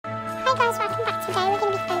Hey guys, welcome back. Today we're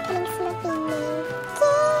going to be opening some of the new gifts.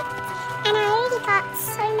 And I already got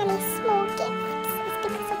so many small gifts. It's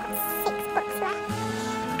because I've got 6 books left.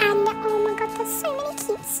 And oh my god, there's so many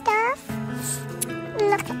cute stuff.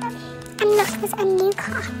 Look at them. And look, there's a new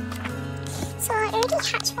car. So I already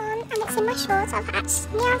hatched one and it's in my shorts. I've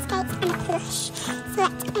hatched Meow Skates and Plush. So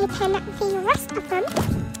let's open the rest of them.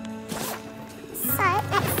 So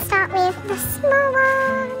let's start with the small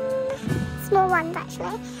one. Small ones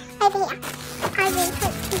actually. Over here. I really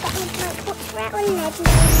hope to get into my ultra or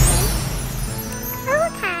legendary. Oh,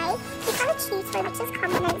 okay. We have a cheese which is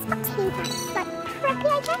common and it's got 2 bags. Like preppy,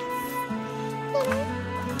 I guess. You know.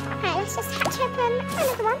 Alright, let's just hatch open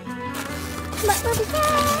another one. What will we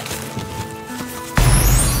get?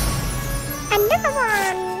 Another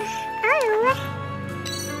one. Oh.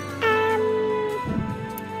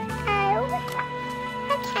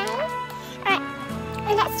 Okay. Alright.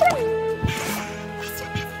 Let's do it.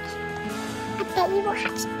 I bet you will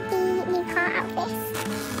hatch the new car out of this.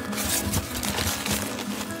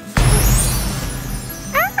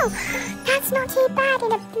 Oh, that's not too bad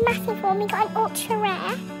in a massive one. We got an ultra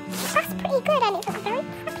rare. That's pretty good and it's very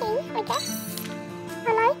preppy, I guess. I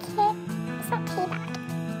like it. It's not too bad.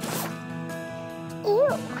 Ew.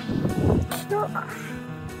 Cool.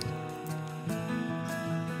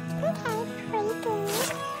 Okay, pretty good.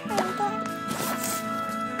 Pretty good.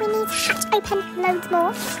 We need to hatch open loads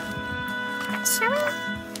more. Shall we?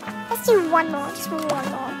 Let's do one more, just one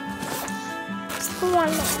more. Just one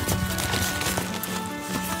more.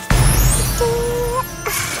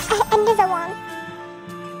 Another one.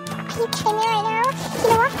 Are you kidding me right now? You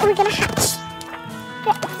know what? We're gonna hatch.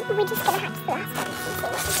 We're just gonna hatch the last one and see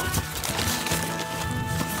what we get.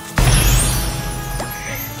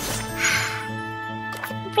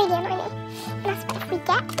 It's really annoying me. And that's what if we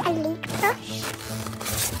get a leak push.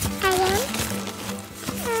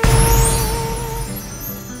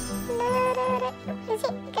 Is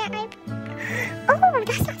it gonna open? Oh,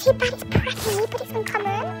 that's not too bad. It's preppy, but it's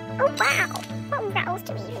uncommon. Oh wow. What rattles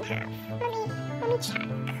do we even have? Let me check.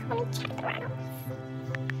 Let me check the rattles.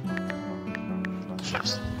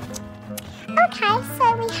 Okay, so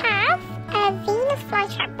we have a Venus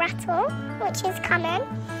Flytrap rattle, which is common.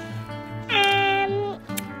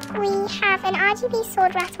 We have an RGB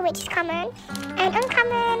sword rattle, which is common, an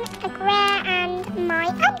uncommon, a rare, and my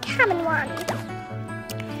uncommon one.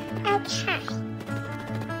 Okay.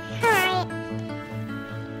 Alright.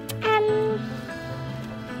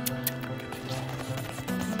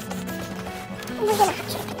 We're gonna have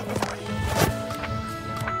to open another one.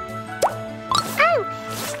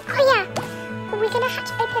 Oh yeah. We're gonna have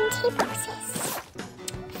to open 2 boxes.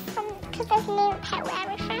 Because there's no pet rare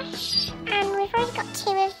refresh. And we've already got 2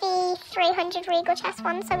 of the 300 Regal Chest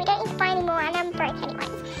ones, so we don't need to buy any more, and I'm broke anyways.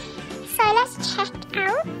 So let's check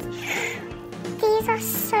out. These are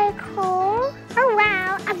so cool. Oh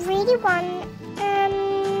wow, I really want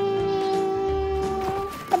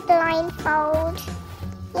the blindfold,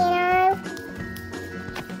 you know,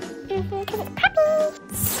 because it's preppy.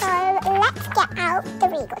 So let's get out the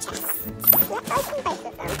Regal Chests. Let's open both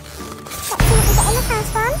of them. Let's see what we get in the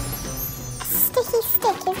first one. A sticky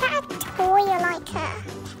stick. Is that a toy or like a...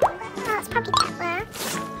 Oh, it's probably Petware.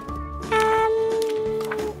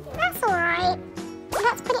 That's alright.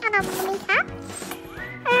 Let's put it on our mummy cap.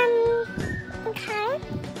 Okay.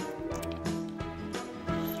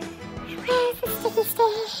 Where's the sticky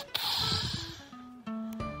stick?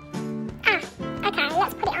 Ah, okay,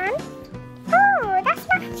 let's put it on. Oh, that's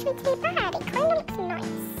not actually too bad. It kind of looks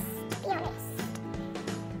nice, to be honest.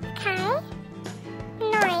 Okay.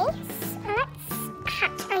 Nice. Let's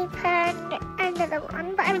hatch open another one,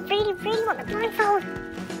 but I really, really want the blindfold.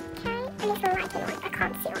 Okay, and it's lagging like I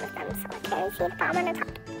can't see all of them, so I can only see the bottom and the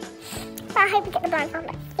top. But I hope we get the blindfold,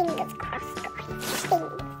 like fingers crossed, guys.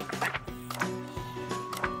 Fingers crossed.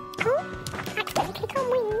 Oh, accidentally click on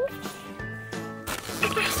wings.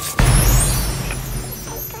 Okay.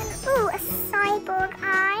 Ooh, a cyborg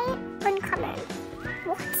eye. Uncommon.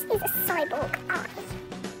 What is a cyborg eye?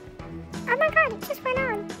 Oh my god, it just went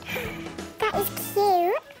on. That is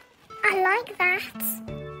cute. I like that.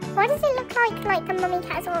 Why does it look like the mummy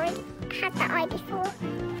cat has already had that eye before?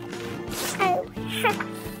 Oh.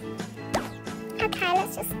 Okay,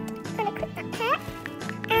 let's just gonna click that pet.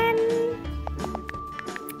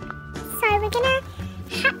 So we're gonna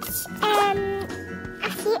hatch a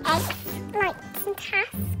few eggs, like some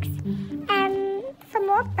tasks, for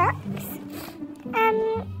more books.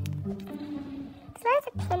 There's loads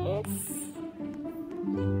of pins.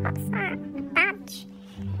 What's that? A badge.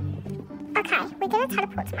 Okay, we're gonna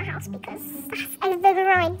teleport to my house because that's a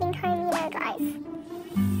grinding home, you know, guys.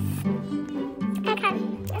 Okay,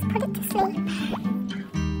 let's put it to sleep.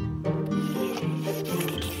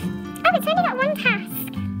 Oh, it's only got one task.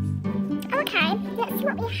 Okay, let's see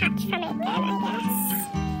what we hatch from it then, I guess.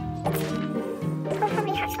 We'll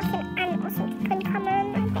probably hatch like an ant or something uncommon,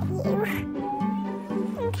 I bet you.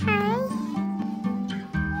 Okay.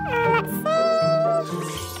 Let's see.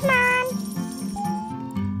 Come on.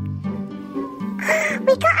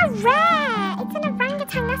 We got a rare! It's an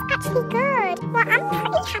orangutan, that's actually good. Well, I'm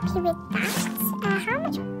pretty happy with that. How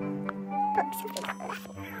much books have we got left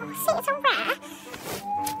now? See, it's a rare.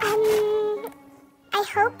 I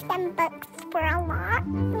hope them books were a lot.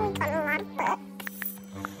 We got a lot of books.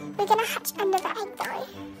 We're gonna hatch another egg though.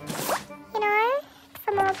 You know,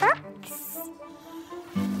 for more books.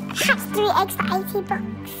 Hatch 3 eggs for 80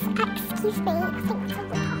 bucks. Excuse me, I think that's a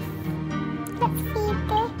rip-off. Let's feed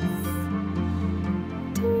this.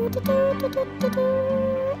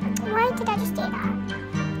 Why did I just do that?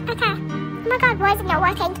 Okay. Oh my god, why is it not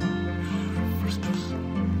working?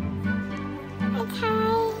 Okay.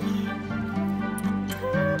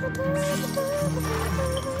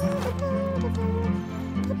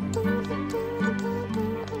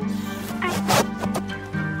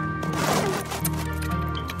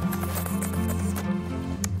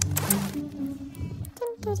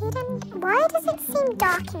 Why does it seem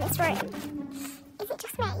dark in this room? Is it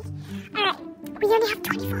just me? Alright, we only have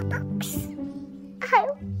 24 books.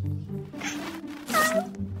 Oh.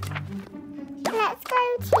 Let's go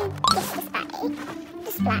to this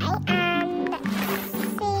display and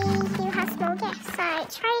see who has small gifts. So,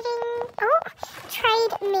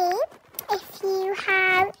 trade me if you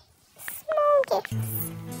have small gifts.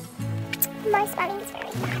 My spelling is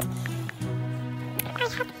very bad. I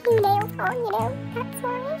have new nails on, you know, that's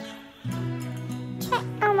why. Check.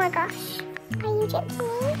 Oh my gosh. Are you joking me?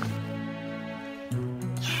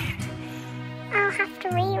 I'll have to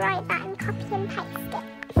rewrite that and copy and paste it.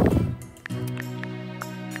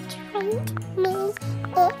 Trade me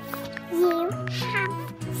if you have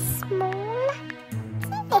small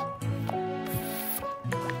gifts.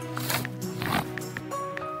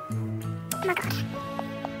 Oh my god.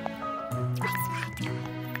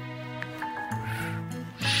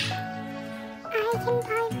 I can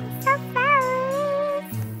buy myself flowers.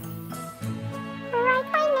 Write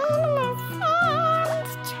my name in the sand.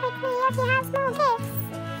 Trade me if you have small gifts.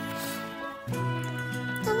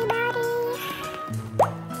 Anybody?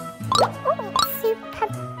 Oh, Super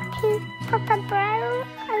Papa Bro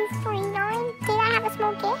 039. Did I have a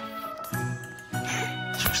small gift?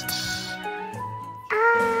 Yes, I did.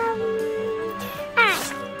 Alright,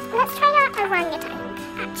 let's try out orangutan,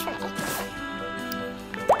 actually.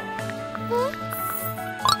 Yes,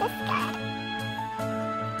 this guy.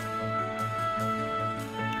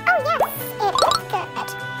 Oh yes, it is good.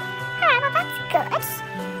 Alright, well that's good.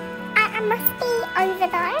 I must be over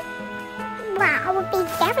though. Wow, I would be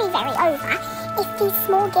very, very over if these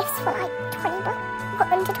small gifts were like 20 bucks, or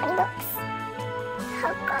under 20 bucks.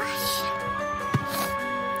 Oh gosh.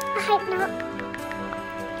 I hope not.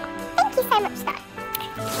 Thank you so much though.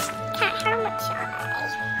 Okay, how much are they?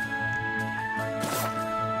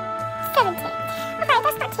 17. Okay,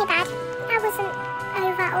 that's not too bad. I wasn't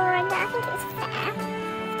over or under, I think it was fair.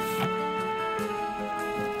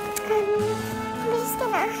 I'm just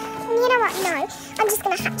gonna, you know what, no. I'm just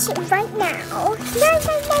gonna hatch it right now. No, I was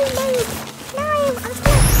gonna...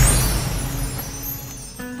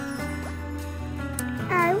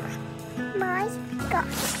 Oh my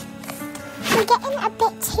gosh. We're getting a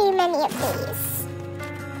bit too many of these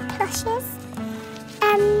plushes.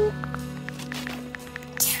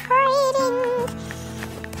 Trading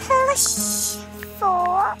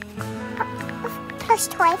plush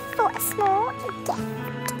toy for a small gift.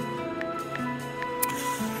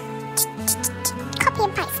 Copy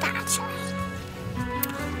and paste that actually.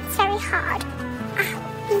 It's very hard.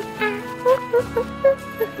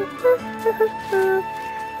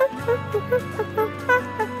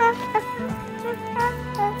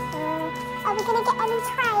 Are we gonna get any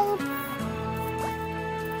trades?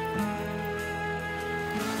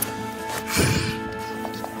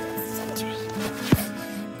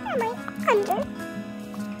 Am I under?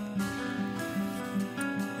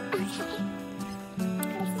 Okay.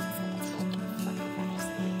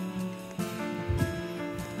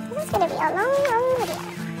 This is gonna be a long video.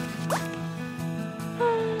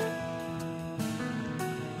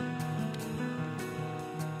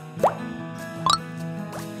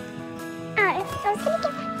 I was gonna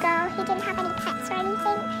give that girl who didn't have any pets or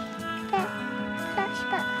anything the plush,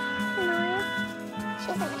 but no,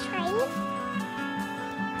 she's in the trade.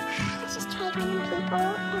 Let's just trade random people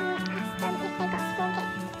and ask them if they got small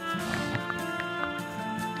gifts.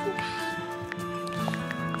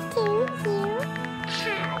 Okay.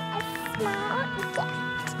 small gift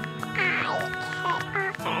I could offer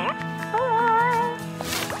for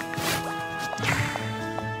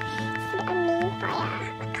a new fire,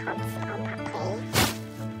 a console puppy.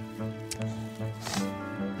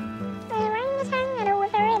 The orangutan and a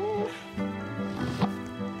wyvern.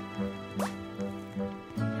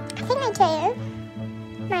 I think I do.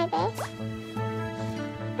 Maybe.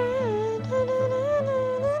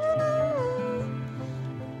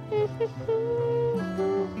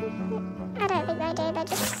 I don't think they do, they're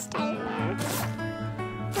just staying there.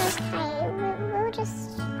 Okay, we'll just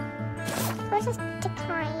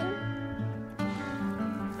decline.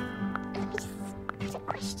 Let me just put a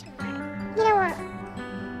question mark. You know what?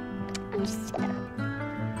 I'm just gonna...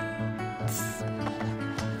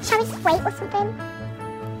 Shall we just wait or something?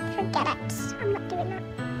 Forget it. I'm not doing that.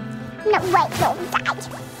 I'm not waiting all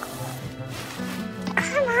day.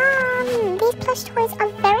 Come on! These plush toys are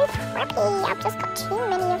very pretty. I've just got too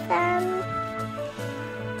many of them.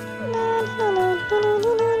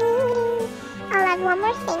 I'll add one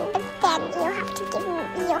more thing, but then you'll have to give me...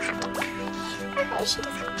 You'll have to... Oh, she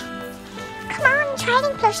does have this. Come on,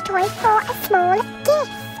 trading plush toy for a small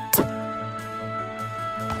gift.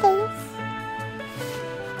 Please.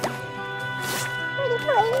 Pretty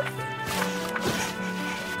please.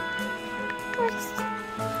 Just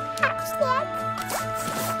touch the egg.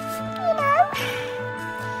 You know,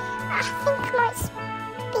 I think I might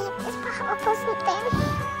speed this part up or something.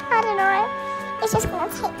 I don't know. It's just gonna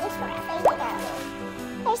take me forever, you know.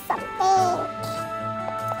 There's something.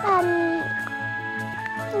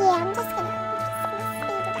 Yeah, I'm just gonna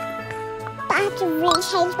speed it up. But I have to really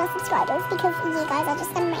change my subscribers because you guys are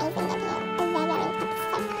just amazing and you're very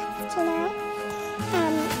obsessed, you know.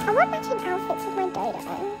 I want matching outfits with my dodo.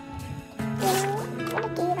 You know, I'm gonna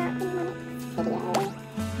do that in my next video.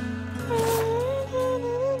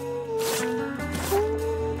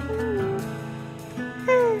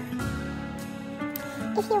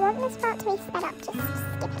 If you want this part to be sped up, just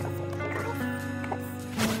skip it or something, guys. Because,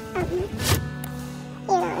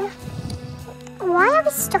 you know. Why are we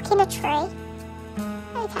stuck in a tree?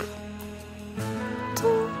 Okay.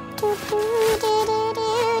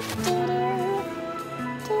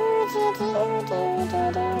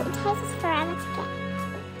 It takes us forever to get.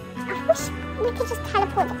 I wish we could just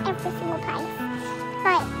teleport to every single place.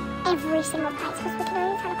 Like, every single place. Because we can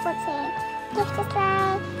only teleport to gift display,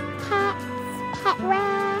 pets, pet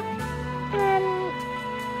wear,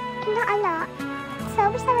 not a lot. So I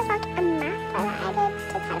wish there was like a map that allowed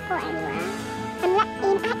to teleport anywhere. And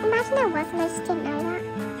imagine there was and I just didn't know that.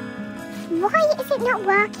 Why is it not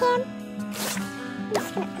working? I'm just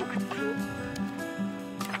gonna put that down.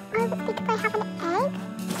 Oh, because I have an egg?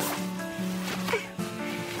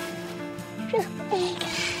 Egg.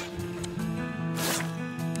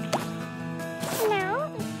 No,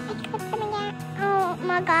 I click them again. Oh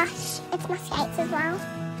my gosh, it's my skates as well.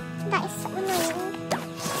 That is so annoying.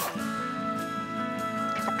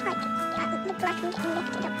 I look like I'm getting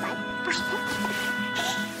lifted up by them.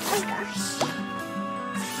 Oh gosh.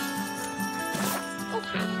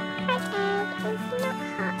 Okay, crack egg is not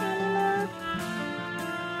hot anymore.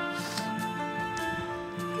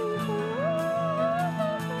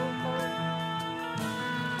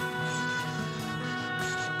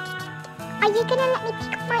 Are you gonna let me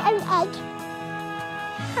pick up my own egg?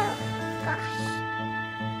 Oh gosh.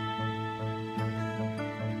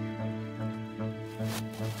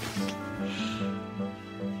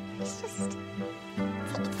 Let's just take it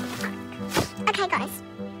to the park. Okay guys,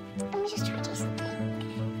 let me just try to do something.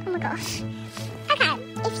 Oh my gosh. Okay,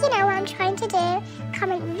 if you know what I'm trying to do,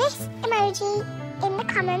 comment this emoji in the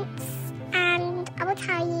comments and I will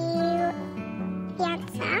tell you the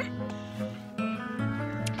answer.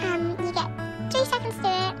 You get 3 seconds to do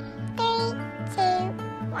it. 3, 2,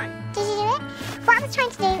 1. Did you do it? What I was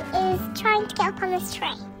trying to do is trying to get up on this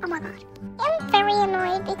tree. Oh my god. I'm very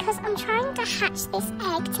annoyed because I'm trying to hatch this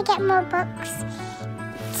egg to get more books.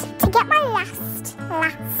 To get my last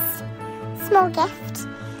small gift.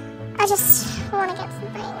 I just want to get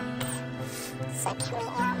something. So can we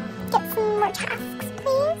get some more tasks,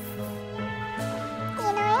 please?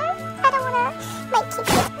 You know, I don't want to make you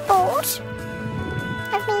get bored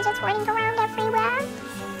of me just running around everywhere.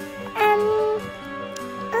 Ooh,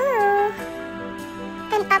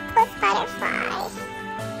 an upward butterfly.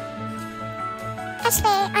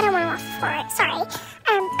 Actually, I don't want to offer for it, sorry. I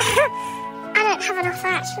don't have an offer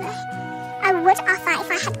actually. I would offer if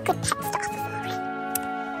I had good pets to offer for it.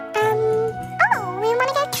 Oh, we want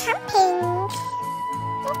to go camping.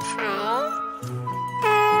 Okay.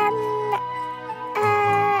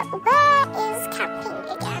 Where is camping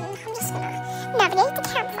again? I'm just gonna navigate the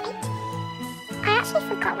campsite. I actually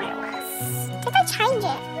forgot where it was. Did I change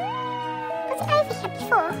it? Was it over here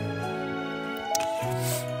before?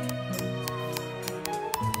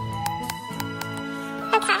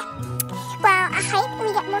 Okay. Well, I hope we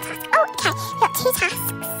get more tasks. Oh, okay. We got 2 tasks.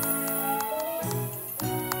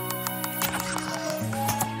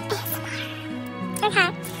 Okay.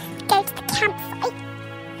 Go to the campsite.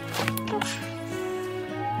 Okay.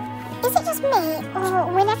 Is it just me, or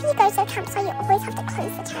whenever you go to the campsite, you always have to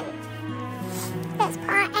close the tent? Let's put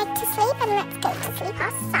our egg to sleep and let's go to sleep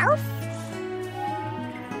ourselves.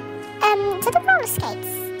 Do the roller skates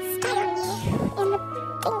stay on you in the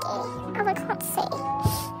thingy? Oh, I can't see.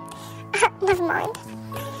 Never mind.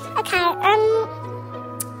 Okay, alright.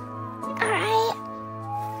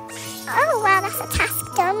 Oh, wow, that's a task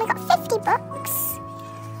done. We got 50 bucks.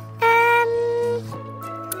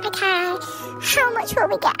 Okay, how much will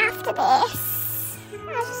we get after this?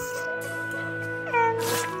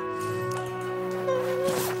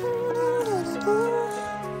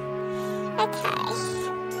 Okay,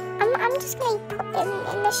 I'm just going to put them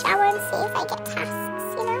in the shower and see if I get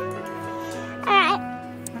tasks, you know? Alright,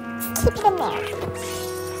 let's keep it in there.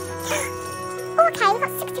 Okay, we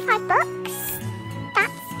got 65 bucks.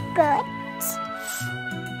 That's good.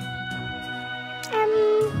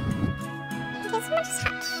 There's so much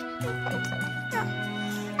hatch. Oh.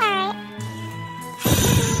 Alright.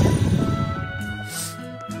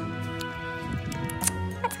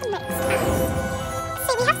 What's our next task?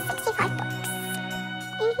 See, we have 65 bucks.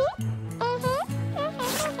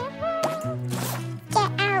 Get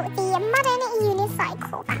out the modern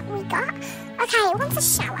unicycle that we got. Okay, it wants a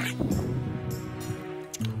shower.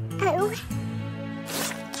 Oh.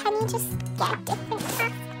 Can you just get a different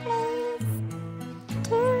task, please?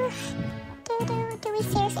 Do we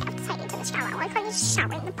seriously have to take you to the shower? Why can't you just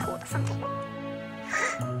shower in the pool or something?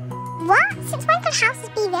 What? Since when can houses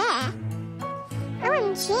be there?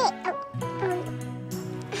 OMG.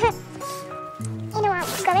 You know what?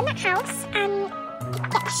 We'll go in that house and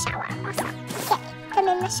get a shower ourselves. Get them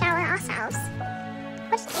in the shower ourselves.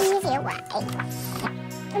 What's the easier way?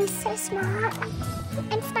 I'm so smart.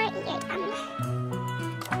 I'm smart, you anyways.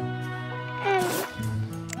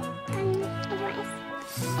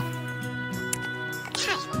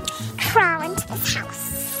 Okay. Crawl into this house.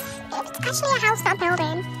 It's actually a house, not a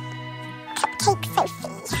building. Cupcake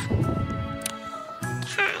Sophie.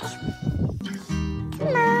 Okay.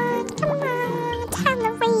 Come on. Turn the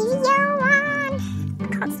radio on. I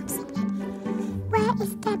can't stop singing. Where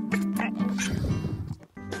is the bathroom?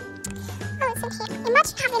 Oh, it's in here.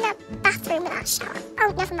 Imagine having a bathroom without a shower. Oh,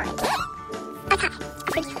 never mind. Okay. I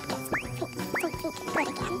really hope it gets don't think it's good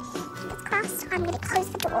again. Fingers crossed. I'm going to close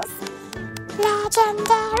the doors.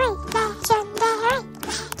 Legendary. Close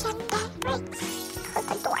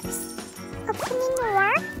the doors. Open the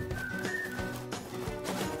door.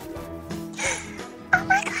 Oh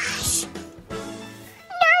my gosh.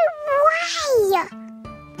 No way.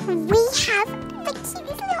 We have the cutest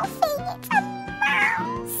little thing. It's a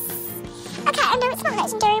mouse. Okay, I know it's not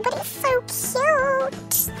legendary, but it's so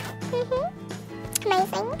cute.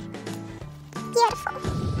 Amazing. Beautiful.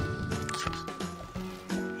 Okay.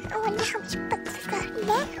 I wonder how much books we've got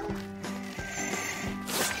now.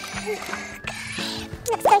 Okay.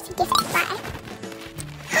 Let's go to gift buy.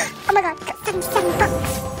 Oh my god, got 77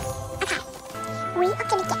 bucks. Okay. We are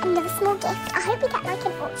going to get another small gift. I hope we get like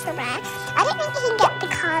an ultra rare. I don't think you can get the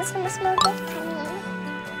cars from the small gift, can you?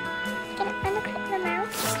 I'm going to unclip the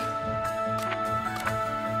mouse.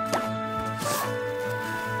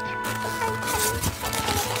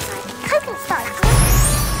 Coconut stall that one.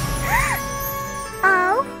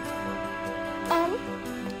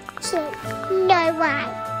 OMG. No way.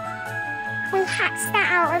 We hatched that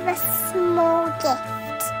out of a small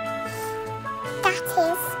gift. That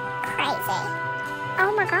is crazy.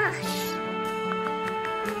 Oh my gosh.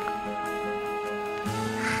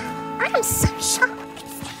 I am so shocked.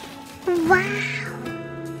 Wow.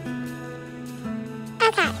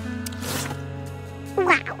 Okay.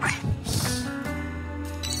 Wow.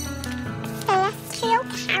 Celestial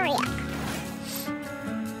Carrier.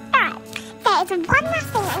 Alright, there is one last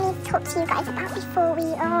thing I need to talk to you guys about before we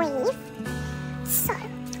leave. So,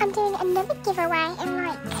 I'm doing another giveaway in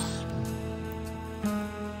like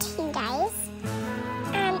 2 days.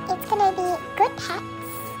 And it's going to be good pets,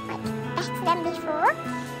 like better than before.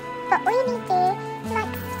 But all you need to do is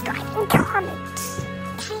like subscribe and comment.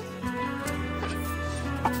 Okay? Yes.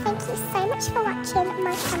 But thank you so much for watching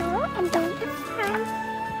my channel and don't be fun.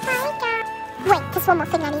 Bye guys. Wait, there's one more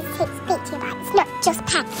thing I need to speak to you about. It's not just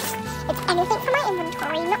pets. It's anything from my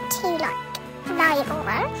inventory, not too like valuable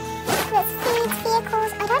though. There's foods,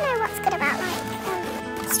 vehicles, I don't know what's good about like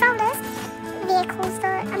strollers, vehicles. vehicles though,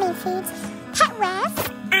 I mean foods, pet wares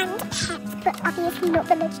and pets, but obviously not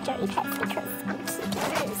the legendary pets because I'm keeping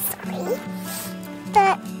those, sorry.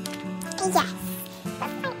 But yes.